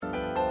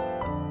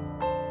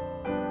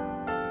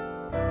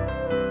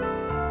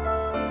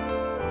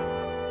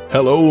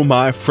Hello,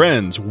 my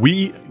friends.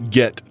 We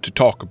get to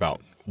talk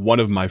about one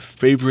of my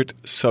favorite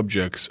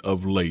subjects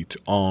of late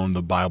on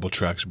the Bible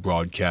Tracks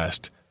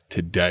broadcast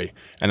today.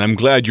 And I'm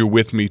glad you're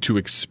with me to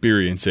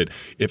experience it.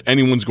 If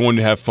anyone's going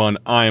to have fun,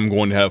 I am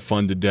going to have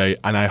fun today.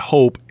 And I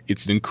hope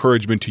it's an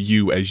encouragement to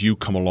you as you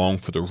come along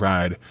for the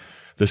ride.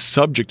 The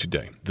subject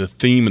today, the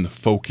theme and the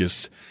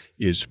focus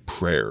is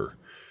prayer.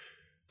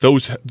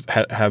 Those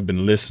have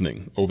been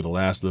listening over the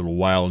last little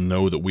while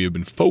know that we have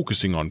been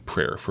focusing on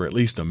prayer for at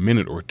least a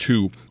minute or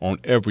two on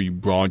every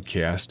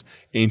broadcast.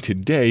 And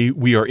today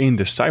we are in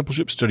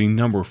discipleship study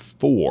number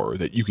 4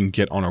 that you can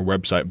get on our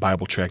website,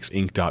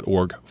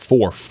 BibleTracksInc.org,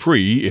 for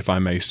free, if I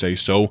may say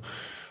so.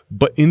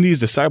 But in these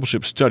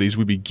discipleship studies,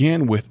 we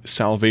began with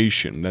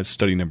salvation. That's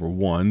study number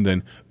 1,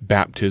 then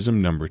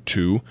baptism number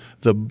 2,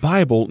 the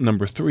Bible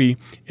number 3,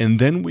 and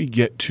then we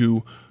get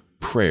to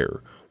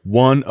prayer.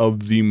 One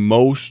of the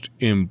most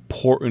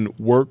important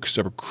works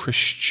of a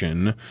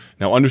Christian.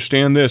 Now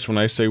understand this, when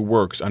I say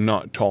works, I'm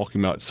not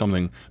talking about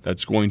something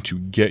that's going to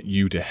get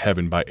you to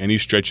heaven by any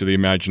stretch of the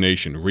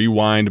imagination.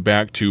 Rewind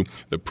back to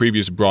the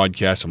previous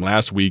broadcast from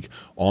last week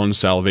on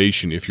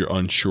salvation if you're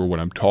unsure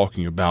what I'm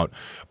talking about.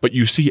 But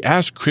you see,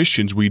 as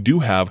Christians, we do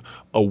have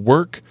a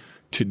work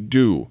to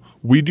do.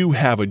 We do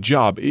have a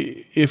job.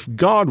 If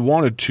God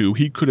wanted to,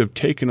 He could have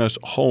taken us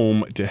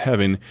home to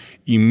heaven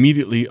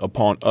immediately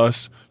upon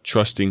us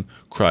trusting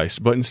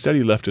Christ. But instead,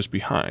 He left us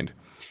behind.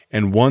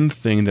 And one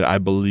thing that I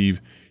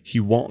believe He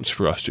wants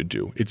for us to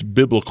do, it's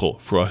biblical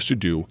for us to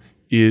do,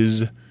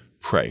 is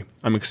pray.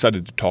 I'm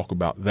excited to talk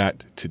about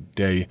that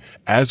today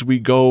as we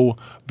go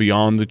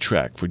beyond the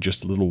track for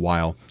just a little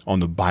while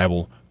on the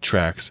Bible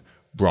Tracks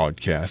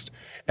broadcast.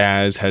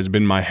 As has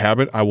been my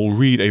habit, I will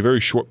read a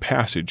very short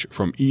passage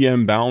from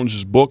E.M.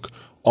 Bounds' book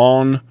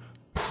on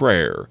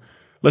prayer.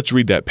 Let's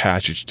read that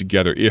passage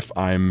together, if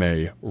I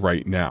may,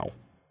 right now.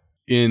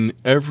 In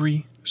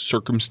every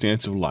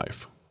circumstance of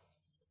life,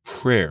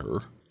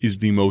 prayer is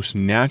the most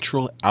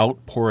natural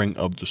outpouring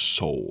of the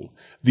soul,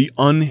 the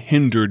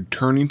unhindered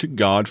turning to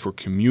God for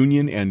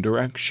communion and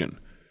direction,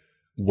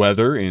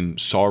 whether in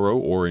sorrow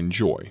or in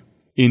joy,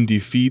 in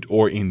defeat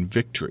or in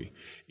victory,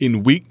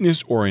 in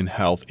weakness or in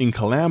health, in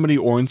calamity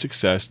or in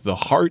success. The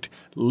heart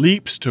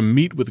leaps to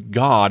meet with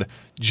God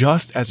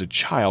just as a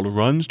child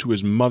runs to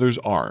his mother's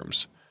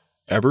arms,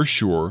 ever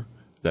sure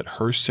that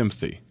her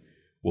sympathy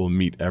will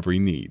meet every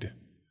need.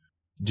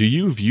 Do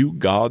you view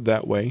God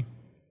that way?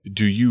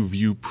 Do you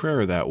view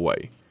prayer that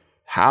way?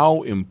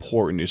 How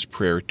important is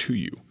prayer to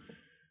you?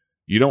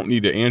 You don't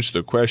need to answer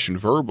the question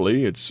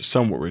verbally. It's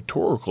somewhat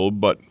rhetorical,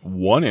 but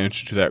one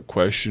answer to that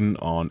question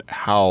on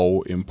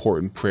how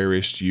important prayer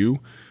is to you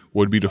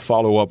would be to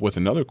follow up with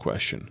another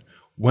question.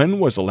 When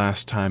was the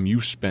last time you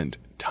spent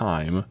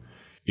time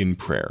in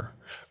prayer?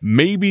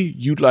 Maybe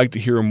you'd like to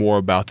hear more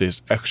about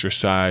this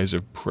exercise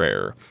of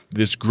prayer,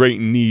 this great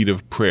need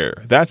of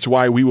prayer. That's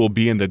why we will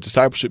be in the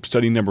discipleship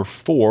study number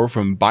 4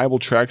 from Bible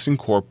Tracks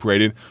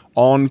Incorporated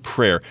on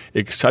prayer.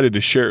 Excited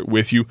to share it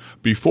with you.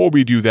 Before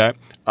we do that,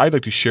 I'd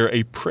like to share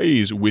a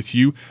praise with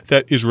you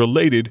that is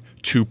related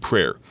to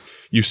prayer.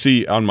 You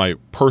see on my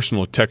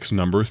personal text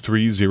number,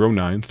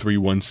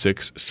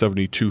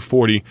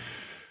 309-316-7240,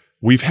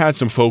 we've had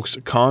some folks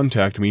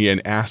contact me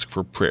and ask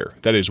for prayer.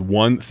 That is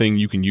one thing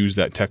you can use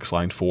that text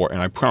line for, and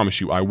I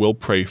promise you I will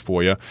pray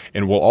for you,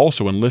 and we'll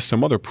also enlist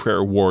some other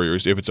prayer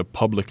warriors. If it's a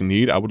public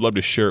need, I would love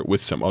to share it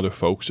with some other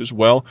folks as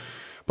well.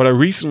 But I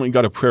recently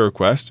got a prayer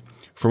request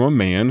from a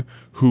man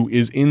who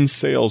is in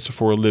sales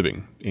for a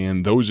living,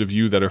 and those of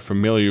you that are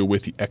familiar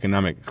with the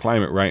economic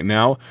climate right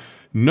now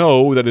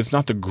know that it's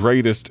not the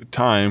greatest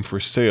time for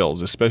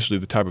sales, especially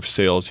the type of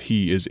sales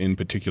he is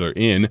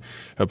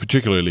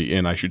particularly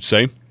in, I should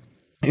say.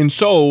 And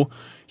so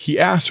he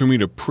asked for me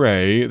to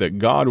pray that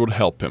God would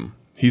help him.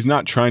 He's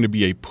not trying to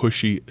be a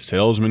pushy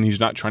salesman. He's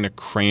not trying to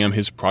cram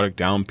his product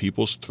down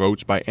people's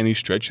throats by any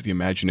stretch of the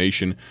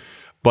imagination.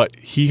 But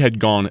he had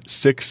gone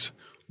 6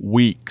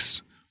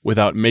 weeks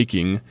without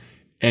making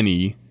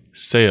any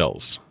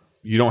sales.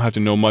 You don't have to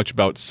know much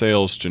about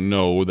sales to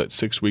know that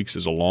 6 weeks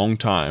is a long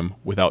time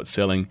without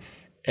selling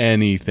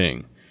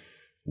anything.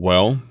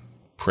 Well,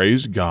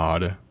 praise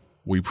God,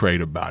 we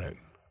prayed about it.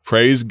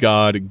 Praise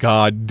God,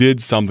 God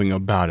did something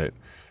about it.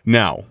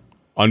 Now,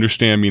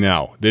 understand me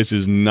now. This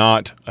is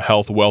not a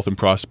health, wealth, and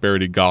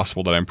prosperity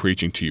gospel that I'm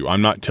preaching to you.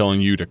 I'm not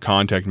telling you to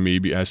contact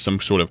me as some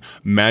sort of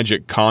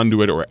magic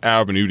conduit or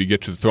avenue to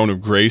get to the throne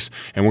of grace,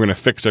 and we're going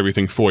to fix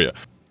everything for you.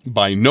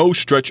 By no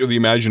stretch of the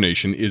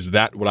imagination is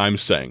that what I'm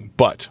saying.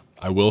 But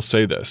I will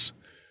say this.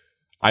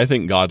 I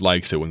think God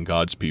likes it when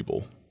God's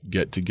people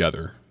get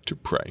together to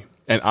pray.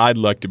 And I'd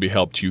like to be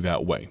helped you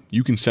that way.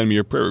 You can send me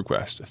your prayer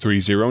request,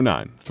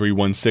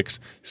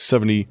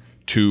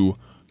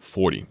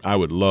 309-316-7240. I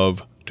would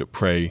love to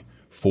pray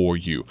for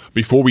you.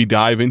 Before we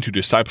dive into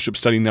discipleship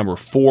study number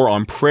 4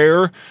 on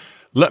prayer,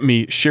 let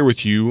me share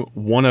with you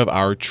one of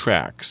our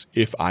tracks,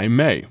 if I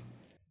may.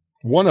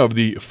 One of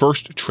the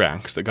first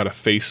tracks that got a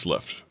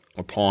facelift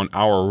upon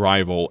our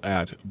arrival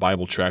at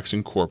Bible Tracts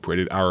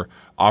Incorporated. Our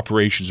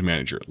operations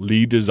manager,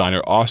 lead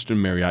designer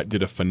Austin Marriott,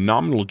 did a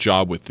phenomenal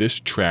job with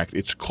this tract.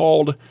 It's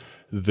called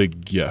The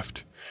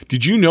Gift.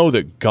 Did you know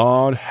that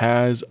God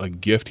has a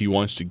gift He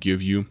wants to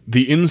give you?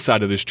 The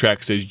inside of this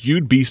tract says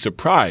you'd be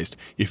surprised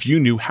if you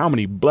knew how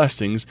many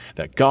blessings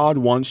that God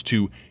wants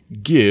to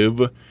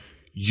give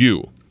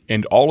you.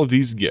 And all of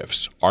these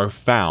gifts are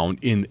found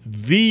in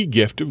the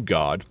gift of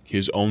God,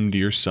 His own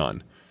dear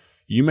Son.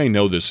 You may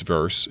know this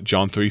verse,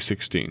 John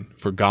 3:16.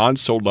 For God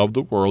so loved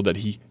the world that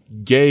He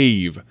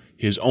gave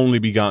His only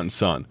begotten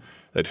Son,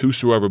 that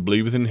whosoever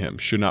believeth in Him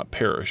should not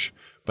perish,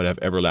 but have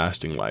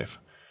everlasting life.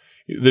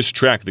 This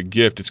tract, The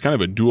Gift, it's kind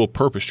of a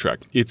dual-purpose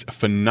tract. It's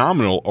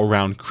phenomenal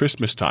around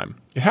Christmas time.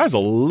 It has a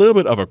little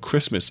bit of a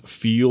Christmas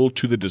feel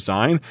to the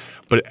design,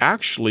 but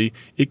actually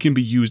it can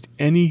be used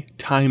any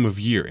time of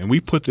year. And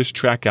we put this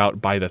tract out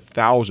by the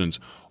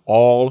thousands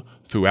all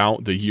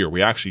throughout the year.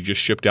 We actually just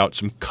shipped out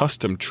some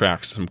custom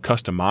tracts, some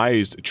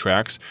customized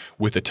tracts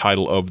with the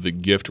title of The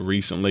Gift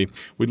recently.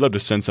 We'd love to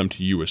send some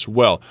to you as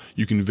well.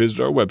 You can visit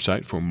our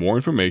website for more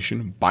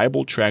information,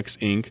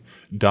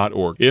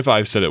 BibleTractsInc.org. If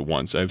I've said it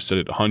once, I've said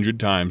it 100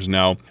 times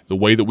now. The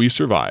way that we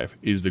survive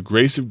is the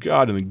grace of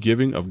God and the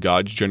giving of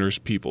God's generous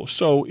people.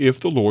 So if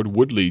the Lord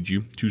would lead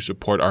you to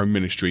support our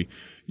ministry,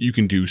 you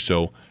can do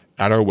so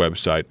at our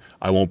website.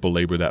 I won't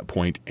belabor that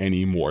point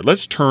anymore.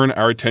 Let's turn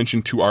our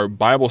attention to our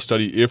Bible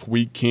study if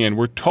we can.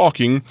 We're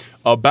talking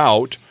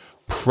about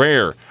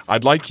prayer.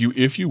 I'd like you,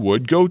 if you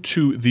would, go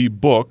to the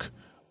book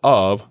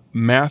of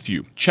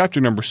Matthew,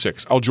 chapter number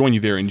 6. I'll join you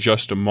there in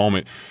just a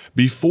moment.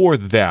 Before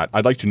that,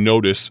 I'd like to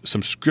notice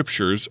some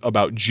scriptures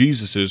about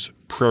Jesus'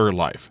 prayer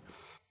life.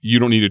 You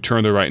don't need to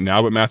turn there right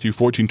now, but Matthew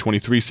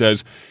 14:23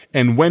 says,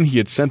 And when he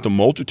had sent the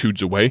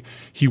multitudes away,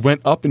 he went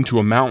up into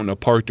a mountain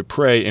apart to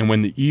pray, and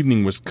when the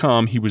evening was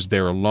come, he was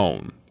there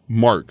alone.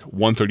 Mark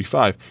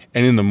 1:35,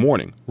 And in the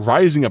morning,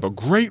 rising up a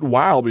great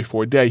while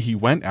before day, he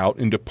went out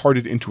and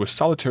departed into a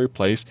solitary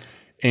place,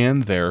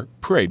 and there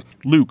prayed.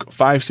 Luke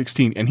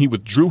 5:16, And he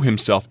withdrew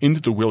himself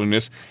into the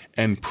wilderness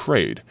and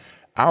prayed.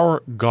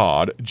 Our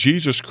God,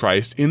 Jesus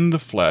Christ in the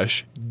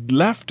flesh,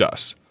 left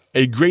us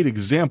a great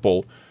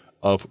example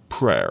of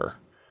prayer.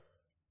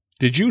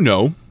 Did you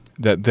know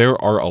that there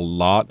are a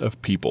lot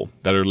of people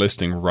that are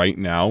listening right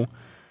now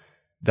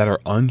that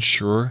are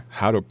unsure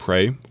how to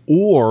pray,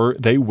 or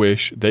they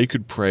wish they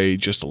could pray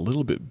just a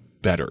little bit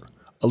better,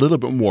 a little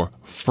bit more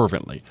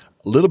fervently,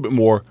 a little bit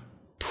more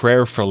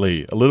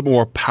prayerfully, a little bit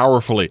more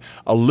powerfully,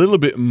 a little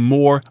bit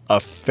more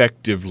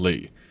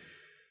effectively?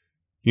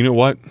 You know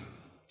what?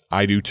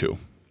 I do too.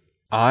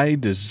 I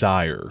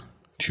desire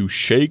to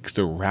shake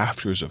the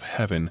rafters of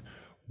heaven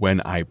when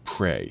I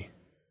pray.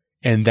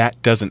 And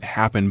that doesn't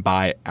happen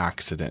by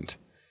accident.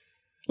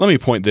 Let me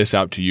point this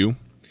out to you,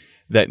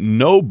 that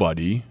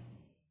nobody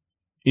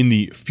in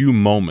the few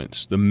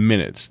moments, the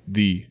minutes,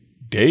 the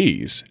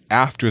days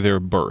after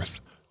their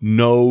birth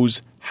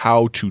knows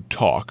how to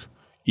talk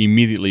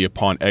immediately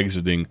upon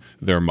exiting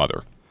their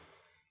mother.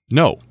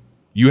 No,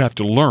 you have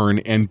to learn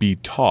and be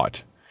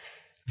taught.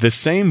 The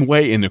same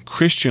way in the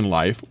Christian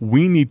life,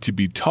 we need to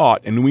be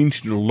taught and we need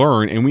to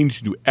learn and we need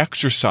to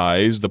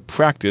exercise the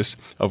practice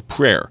of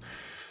prayer.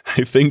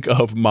 I think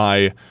of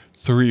my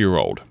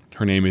 3-year-old.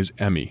 Her name is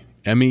Emmy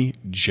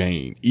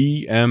Jane,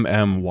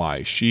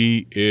 Emmy.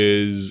 She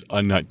is a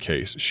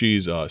nutcase.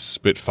 She's a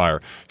spitfire.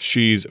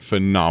 She's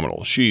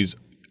phenomenal. She's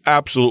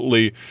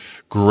absolutely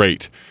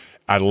great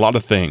at a lot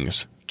of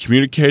things.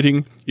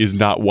 Communicating is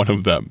not one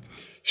of them.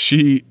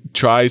 She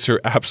tries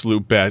her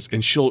absolute best,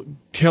 and she'll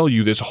tell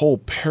you this whole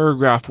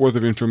paragraph worth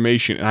of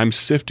information, and I'm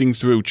sifting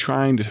through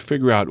trying to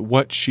figure out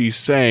what she's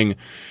saying.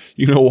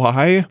 You know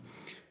why?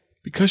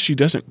 Because she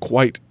doesn't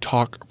quite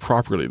talk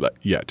properly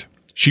yet.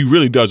 She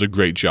really does a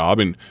great job,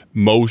 and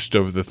most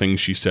of the things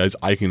she says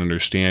I can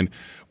understand,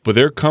 but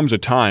there comes a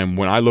time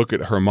when I look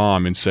at her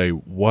mom and say,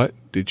 what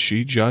did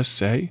she just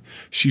say?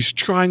 She's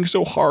trying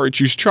so hard,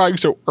 she's trying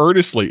so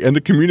earnestly, and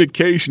the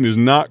communication is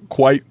not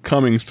quite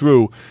coming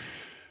through.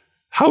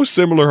 How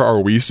similar are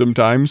we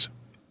sometimes?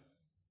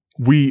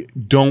 We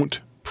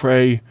don't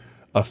pray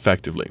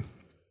effectively.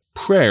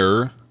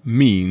 Prayer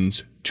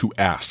means to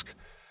ask.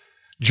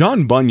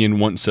 John Bunyan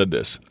once said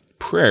this,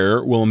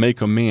 prayer will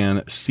make a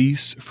man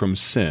cease from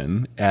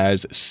sin,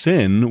 as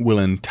sin will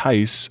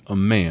entice a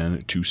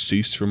man to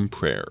cease from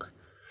prayer.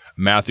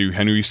 Matthew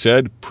Henry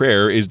said,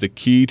 prayer is the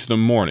key to the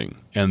morning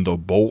and the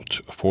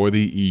bolt for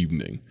the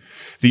evening.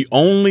 The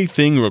only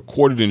thing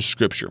recorded in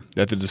Scripture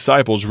that the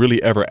disciples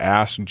really ever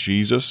asked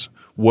Jesus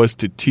was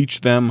to teach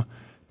them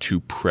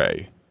to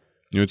pray.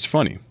 You know, it's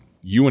funny.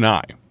 You and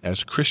I,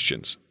 as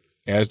Christians,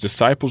 as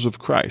disciples of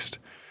Christ,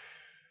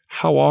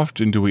 how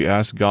often do we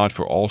ask God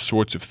for all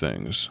sorts of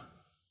things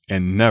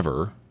and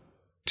never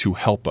to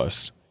help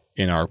us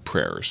in our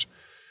prayers?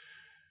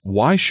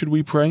 Why should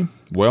we pray?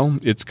 Well,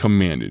 it's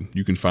commanded.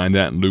 You can find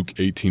that in Luke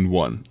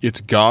 18:1.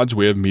 It's God's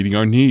way of meeting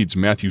our needs,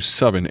 Matthew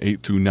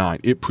 7:8-9.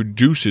 It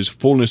produces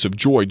fullness of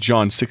joy,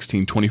 John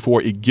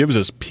 16:24. It gives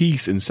us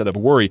peace instead of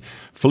worry,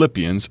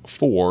 Philippians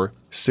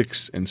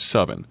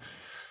 4:6-7.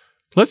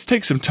 Let's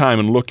take some time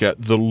and look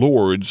at the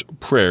Lord's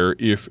Prayer,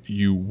 if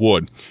you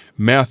would.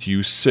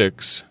 Matthew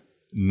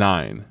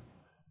 6:9.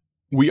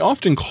 We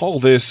often call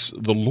this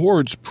the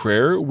Lord's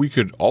Prayer. We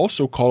could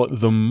also call it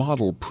the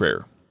model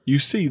prayer. You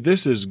see,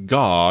 this is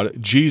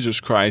God, Jesus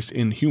Christ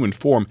in human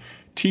form,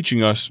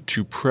 teaching us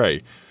to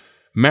pray.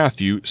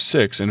 Matthew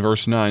 6 and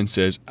verse 9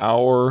 says,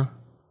 Our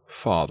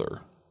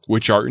Father,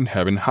 which art in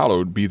heaven,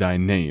 hallowed be thy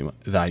name.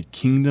 Thy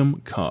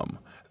kingdom come.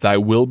 Thy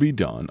will be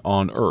done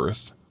on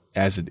earth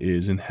as it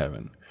is in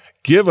heaven.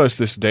 Give us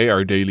this day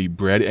our daily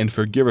bread, and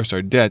forgive us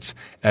our debts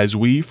as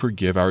we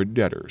forgive our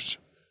debtors.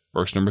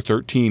 Verse number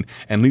 13,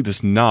 and lead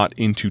us not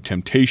into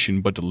temptation,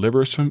 but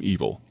deliver us from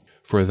evil.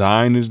 For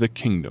thine is the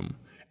kingdom,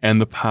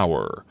 and the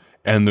power,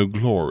 and the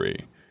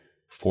glory,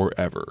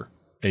 forever.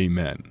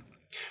 Amen.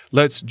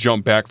 Let's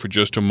jump back for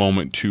just a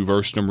moment to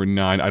verse number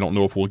 9. I don't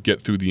know if we'll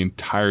get through the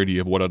entirety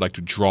of what I'd like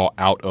to draw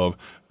out of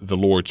the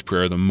Lord's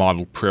Prayer, the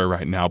model prayer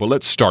right now, but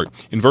let's start.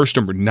 In verse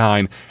number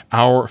 9,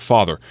 Our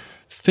Father.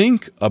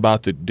 Think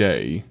about the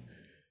day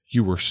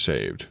you were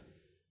saved.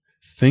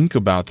 Think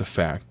about the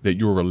fact that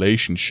your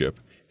relationship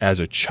as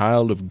a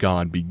child of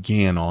God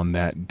began on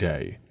that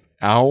day.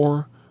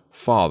 Our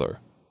Father.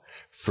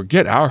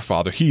 Forget our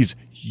Father. He's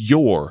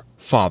your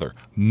Father.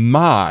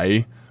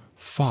 My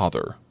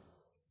Father.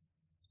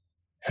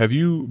 Have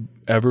you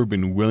ever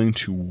been willing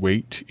to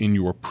wait in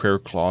your prayer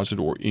closet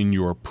or in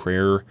your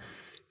prayer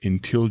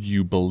until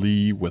you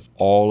believe with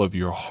all of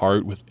your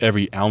heart, with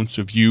every ounce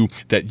of you,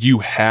 that you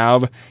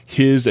have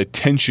His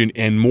attention,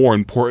 and more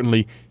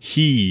importantly,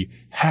 He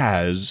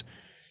has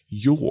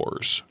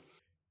yours?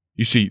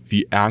 You see,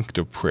 the act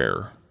of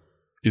prayer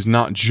is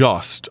not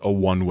just a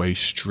one-way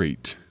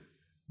street.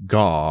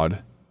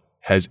 God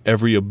has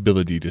every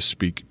ability to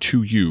speak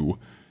to you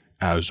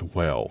as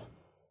well.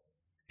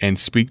 And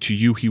speak to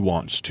you He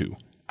wants to.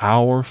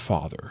 Our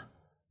Father,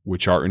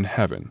 which art in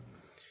heaven.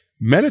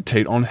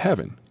 Meditate on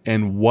heaven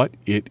and what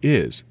it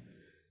is.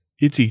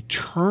 It's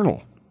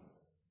eternal.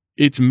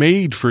 It's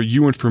made for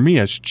you and for me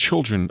as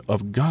children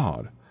of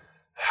God.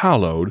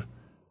 Hallowed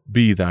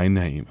be thy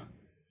name.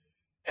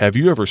 Have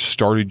you ever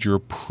started your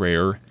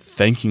prayer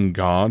thanking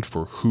God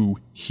for who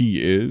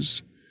He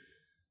is?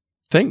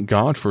 Thank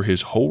God for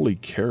His holy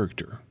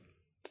character.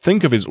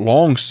 Think of His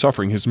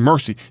long-suffering, His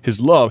mercy, His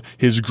love,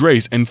 His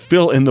grace, and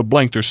fill in the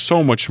blank. There's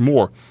so much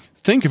more.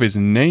 Think of His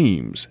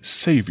names: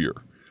 Savior,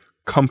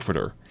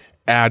 Comforter,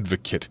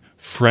 Advocate,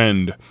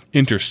 Friend,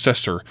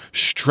 Intercessor,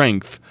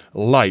 Strength,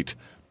 Light,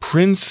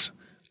 Prince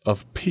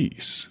of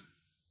Peace.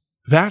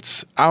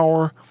 That's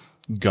our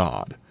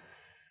God.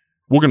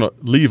 We're going to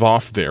leave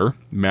off there,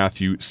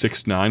 Matthew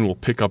 6:9. We'll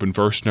pick up in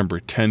verse number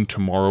 10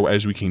 tomorrow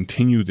as we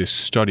continue this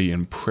study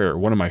in prayer.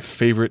 One of my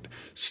favorite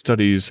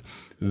studies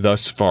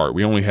thus far.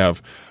 We only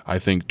have, I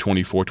think,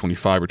 24,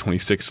 25, or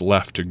 26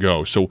 left to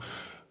go. So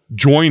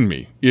join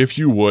me, if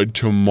you would,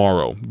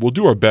 tomorrow. We'll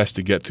do our best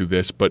to get through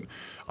this, but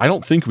I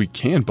don't think we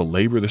can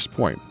belabor this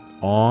point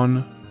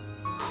on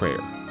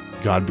prayer.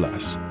 God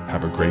bless.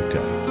 Have a great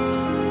day.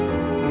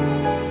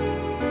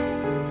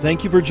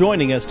 Thank you for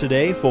joining us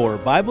today for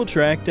Bible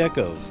Tract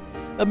Echoes,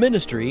 a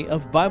ministry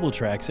of Bible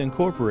Tracts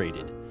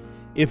Incorporated.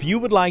 If you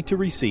would like to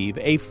receive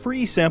a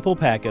free sample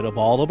packet of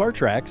all of our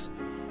tracts,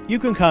 you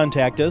can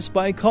contact us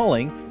by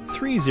calling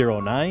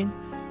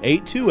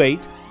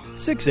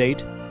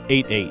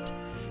 309-828-6888.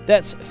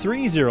 That's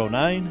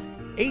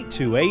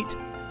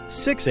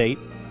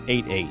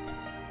 309-828-6888.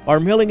 Our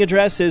mailing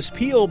address is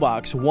P.O.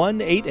 Box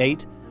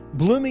 188,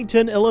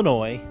 Bloomington,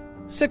 Illinois,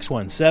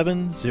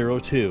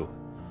 61702.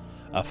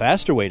 A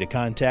faster way to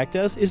contact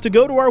us is to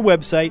go to our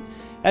website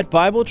at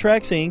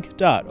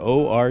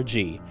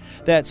BibleTractsInc.org.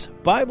 That's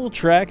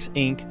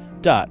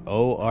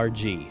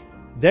BibleTractsInc.org.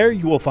 There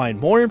you will find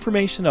more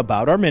information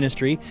about our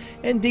ministry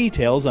and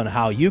details on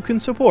how you can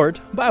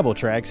support Bible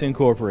Tracts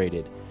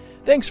Incorporated.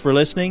 Thanks for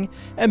listening,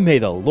 and may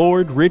the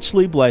Lord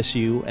richly bless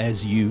you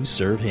as you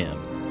serve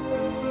Him.